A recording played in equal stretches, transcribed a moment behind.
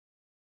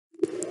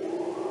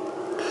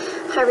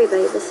Hi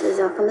everybody, this is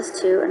Alchemist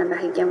 2, and I'm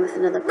back again with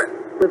another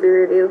movie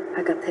review.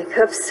 I got the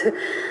hiccups.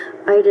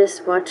 I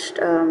just watched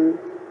the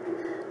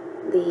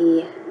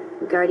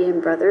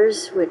Guardian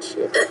Brothers, which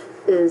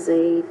is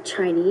a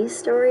Chinese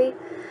story.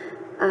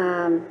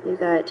 You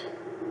got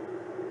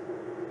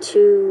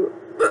two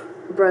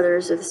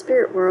brothers of the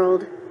spirit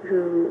world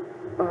who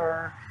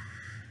are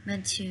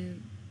meant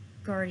to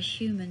guard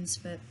humans,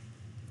 but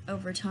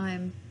over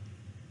time,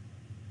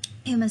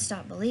 humans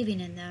stop believing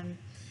in them,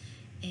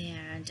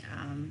 and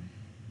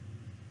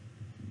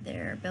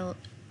their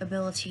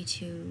ability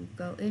to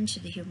go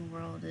into the human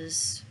world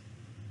is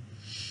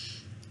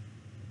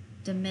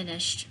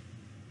diminished.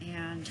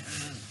 And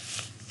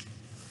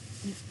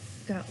you've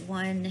got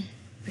one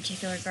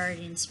particular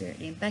guardian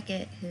spirit named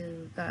Beckett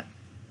who got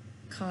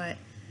caught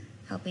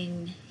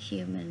helping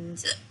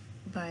humans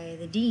by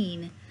the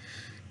Dean.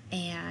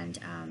 And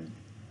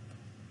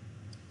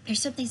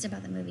there's some things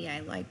about the movie I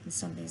liked and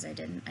some things I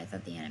didn't. I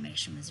thought the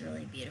animation was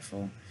really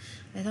beautiful.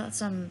 I thought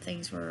some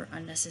things were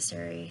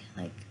unnecessary.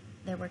 Like,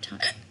 there were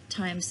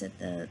times that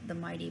the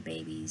mighty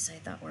babies I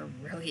thought were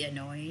really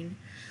annoying.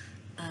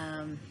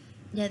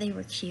 Yeah, they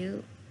were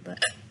cute,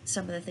 but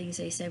some of the things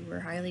they said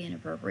were highly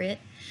inappropriate,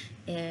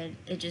 and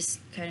it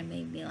just kind of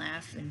made me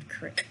laugh and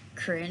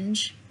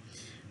cringe.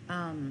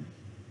 I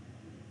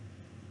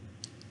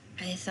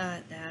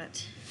thought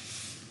that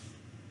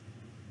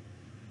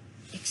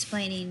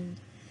explaining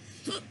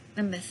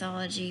the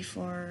mythology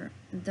for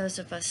those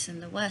of us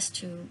in the West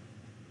who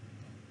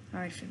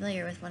aren't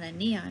familiar with what a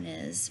neon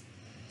is,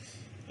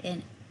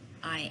 an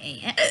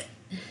IAN,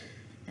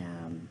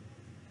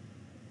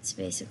 it's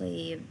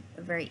basically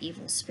a very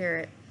evil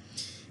spirit.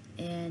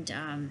 And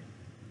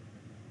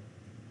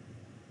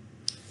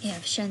you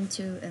have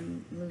Shentu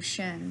and Lu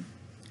Shen,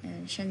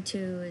 and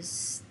Shentu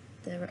is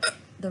the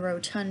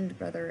rotund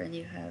brother, and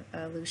you have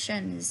Lu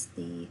Shen is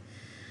the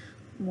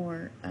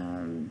more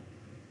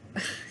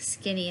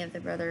skinny of the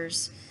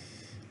brothers.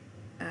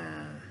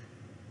 And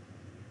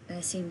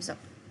it seems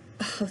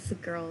both the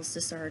girls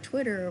just start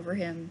Twitter over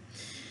him.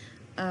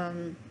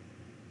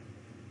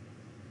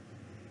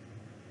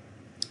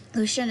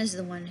 Lu Shen is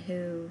the one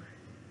who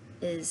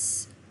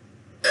is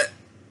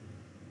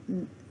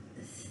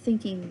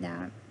thinking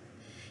that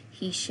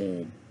he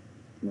should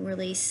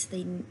release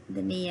the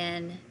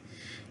Nian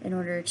in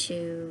order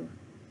to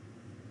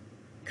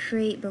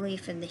create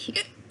belief in the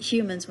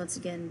humans once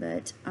again,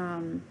 but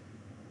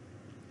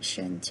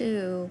Shen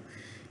Tu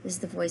is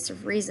the voice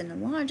of reason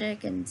and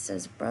logic and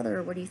says,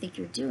 "Brother, what do you think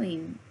you're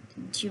doing?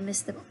 Did you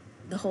miss the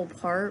whole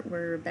part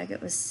where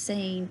Beckett was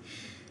saying,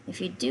 if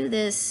you do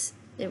this,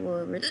 it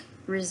will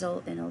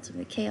result in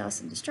ultimate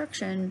chaos and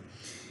destruction?"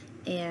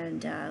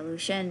 And Lu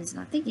Shen's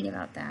not thinking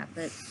about that,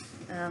 but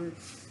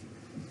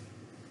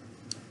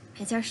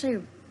it's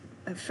actually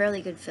a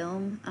fairly good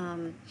film.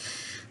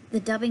 The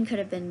dubbing could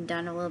have been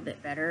done a little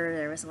bit better.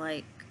 There was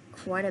like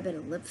quite a bit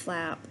of lip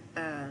flap,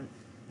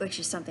 which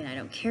is something I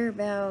don't care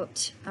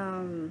about.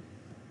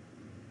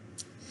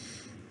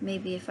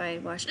 Maybe if I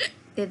watched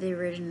the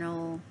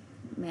original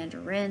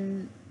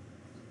Mandarin,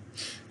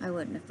 I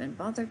wouldn't have been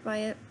bothered by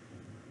it.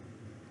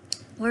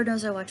 Lord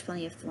knows I watch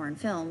plenty of foreign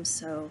films,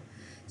 so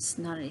it's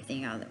not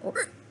anything out of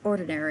the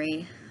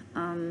ordinary.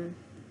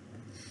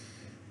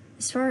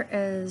 As far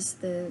as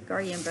the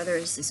Guardian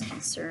Brothers is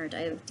concerned,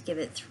 I have to give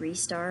it 3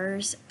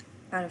 stars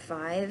out of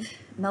 5.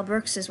 Mel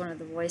Brooks is one of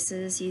the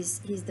voices. He's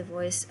the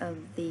voice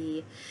of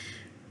the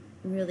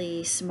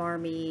really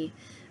smarmy,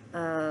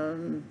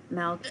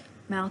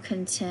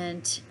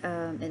 malcontent,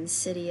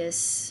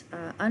 insidious,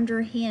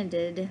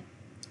 underhanded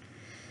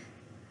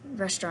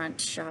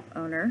restaurant shop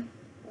owner,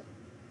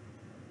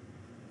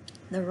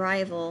 the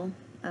rival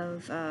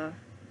of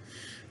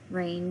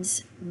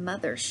Rain's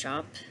mother's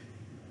shop.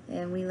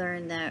 And we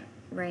learned that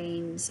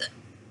Rain's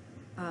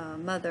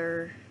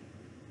mother,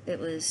 it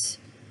was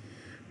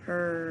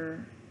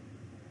her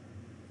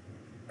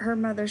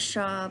mother's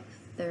shop,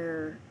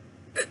 their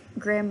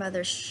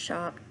grandmother's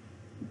shop,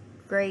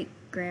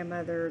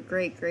 great-grandmother,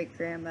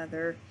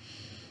 great-great-grandmother.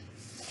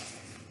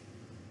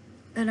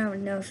 I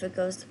don't know if it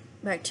goes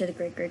back to the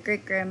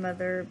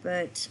great-great-great-grandmother,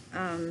 but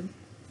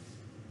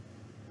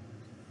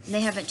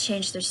they haven't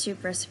changed their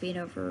soup recipe in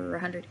over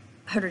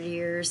 100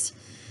 years.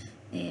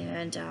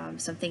 And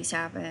some things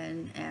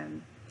happen,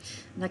 and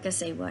I'm not gonna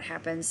say what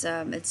happens.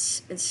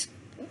 It's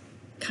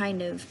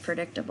kind of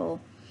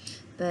predictable,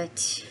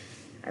 but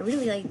I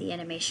really like the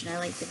animation. I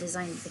like the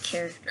design of the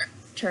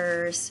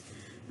characters.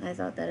 I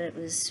thought that it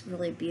was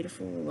really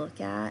beautiful to look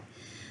at.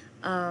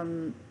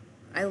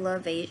 I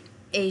love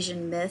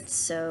Asian myths,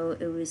 so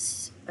it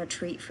was a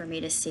treat for me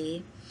to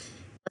see.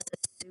 Plus, the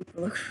soup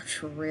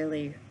looked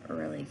really,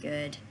 really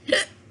good.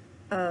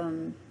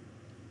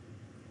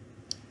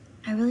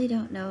 I really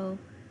don't know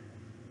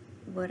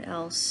what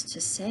else to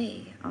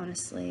say,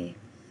 honestly.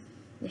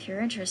 If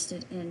you're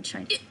interested in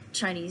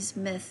Chinese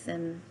myth,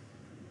 then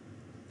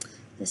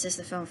this is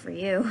the film for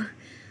you.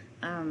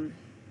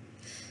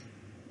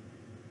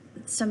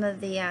 Some of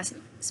the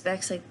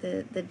aspects, like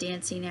the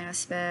dancing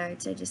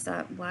aspect, I just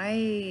thought,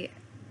 why?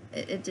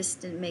 It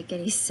just didn't make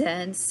any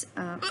sense.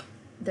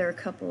 there are a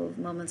couple of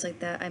moments like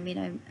that. I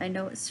mean, I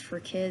know it's for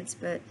kids,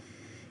 but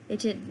it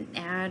didn't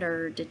add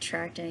or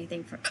detract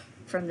anything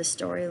from the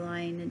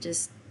storyline.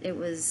 It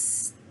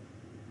was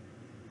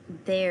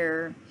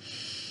there.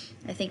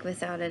 I think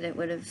without it, it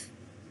would have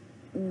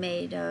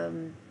made a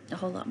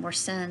whole lot more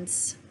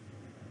sense.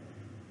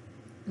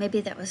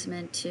 Maybe that was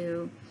meant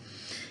to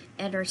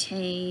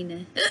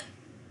entertain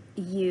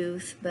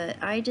youth, but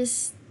I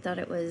just thought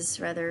it was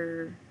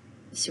rather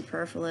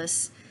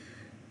superfluous.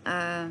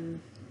 I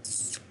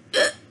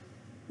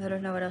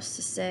don't know what else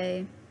to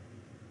say.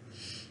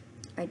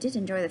 I did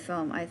enjoy the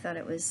film. I thought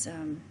it was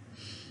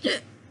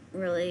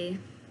really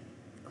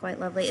quite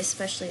lovely,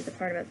 especially the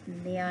part about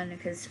the neon,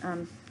 because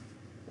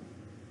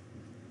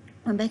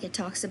when Beckett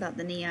talks about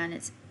the neon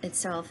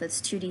itself,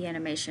 it's 2D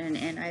animation,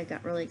 and I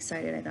got really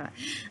excited. I thought,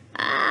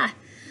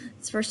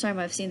 it's the first time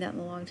I've seen that in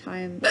a long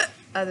time,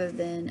 other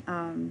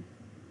than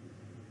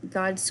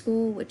God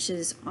School, which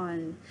is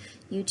on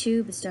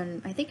YouTube. It's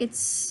done, I think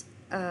it's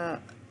a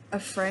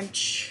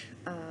French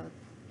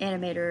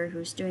animator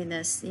who's doing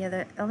this.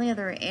 The only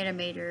other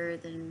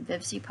animator than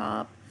Vivsy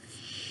Pop.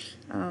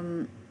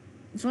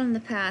 There's one in the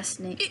past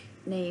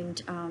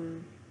named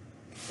the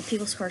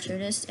People's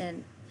Cartoonist,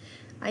 and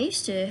I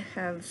used to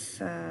have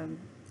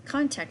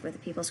contact with the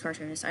People's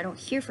Cartoonist. I don't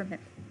hear from him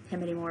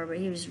anymore, but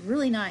he was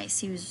really nice.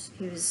 He was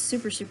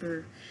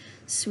super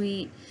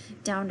sweet,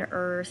 down to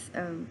earth.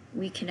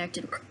 We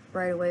connected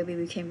right away. We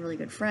became really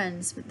good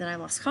friends. But then I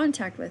lost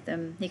contact with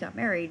him. He got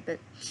married, but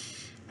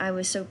I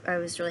was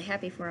really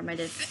happy for him. I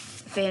did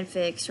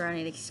fanfic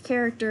surrounding these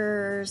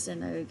characters,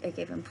 and I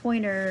gave him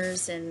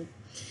pointers, and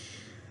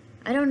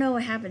I don't know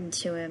what happened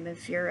to him.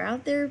 If you're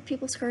out there,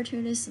 People's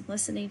Cartoonist, and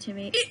listening to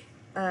me,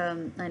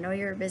 I know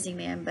you're a busy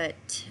man,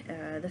 but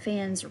the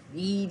fans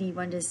really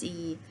want to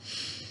see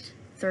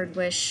Third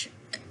Wish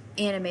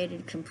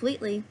animated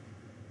completely,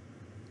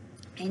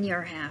 and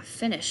you're half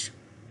finished.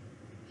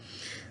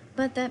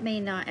 But that may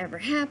not ever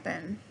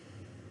happen.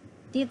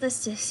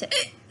 Needless to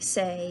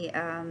say,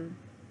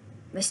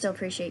 I still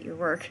appreciate your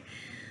work.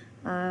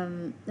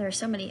 There are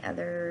so many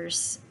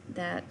others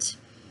that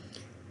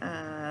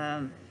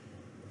I'm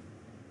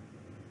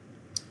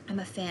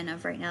a fan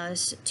of right now.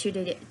 There's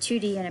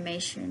 2D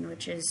animation,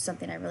 which is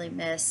something I really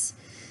miss.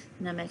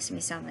 And that makes me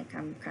sound like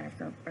I'm kind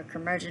of a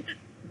curmudgeon.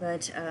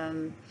 But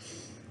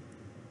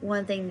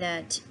one thing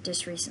that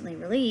just recently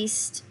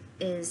released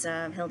is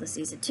Hilda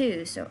Season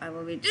 2, so I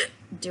will be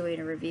doing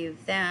a review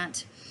of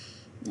that.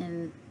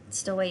 And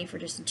still waiting for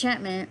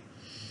Disenchantment,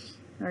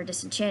 or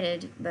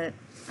Disenchanted, but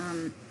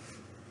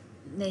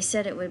they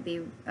said it would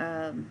be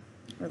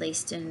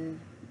released in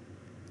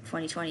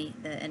 2020,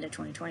 the end of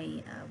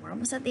 2020. We're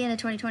almost at the end of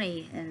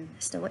 2020 and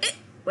still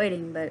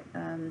waiting, but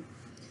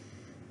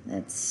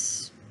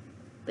that's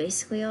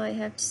basically all I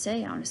have to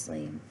say,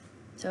 honestly.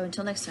 So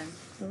until next time,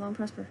 live long and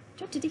prosper.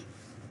 Ciao, Titty.